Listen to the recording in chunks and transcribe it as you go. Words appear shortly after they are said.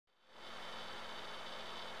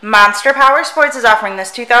Monster Powersports is offering this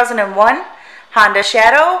 2001 Honda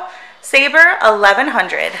Shadow Sabre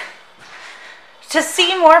 1100. To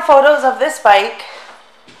see more photos of this bike,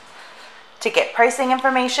 to get pricing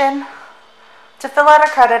information, to fill out a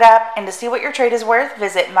credit app, and to see what your trade is worth,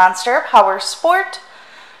 visit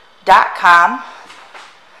monsterpowersport.com.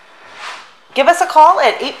 Give us a call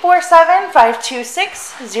at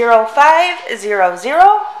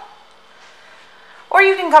 847-526-0500. Or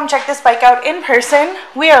you can come check this bike out in person.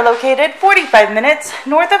 We are located 45 minutes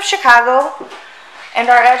north of Chicago, and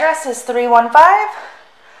our address is 315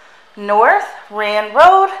 North Rand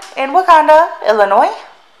Road in Wauconda, Illinois.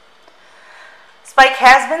 This bike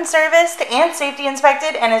has been serviced and safety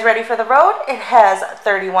inspected and is ready for the road. It has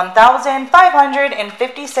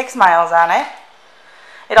 31,556 miles on it.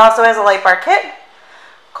 It also has a light bar kit,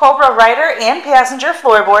 Cobra rider and passenger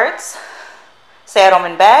floorboards,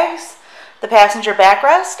 saddleman bags, the passenger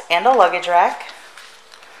backrest, and a luggage rack.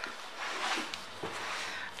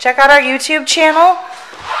 Check out our YouTube channel,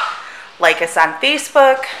 like us on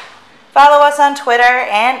Facebook, follow us on Twitter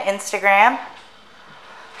and Instagram.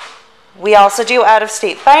 We also do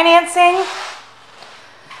out-of-state financing,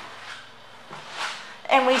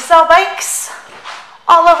 and we sell bikes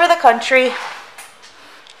all over the country.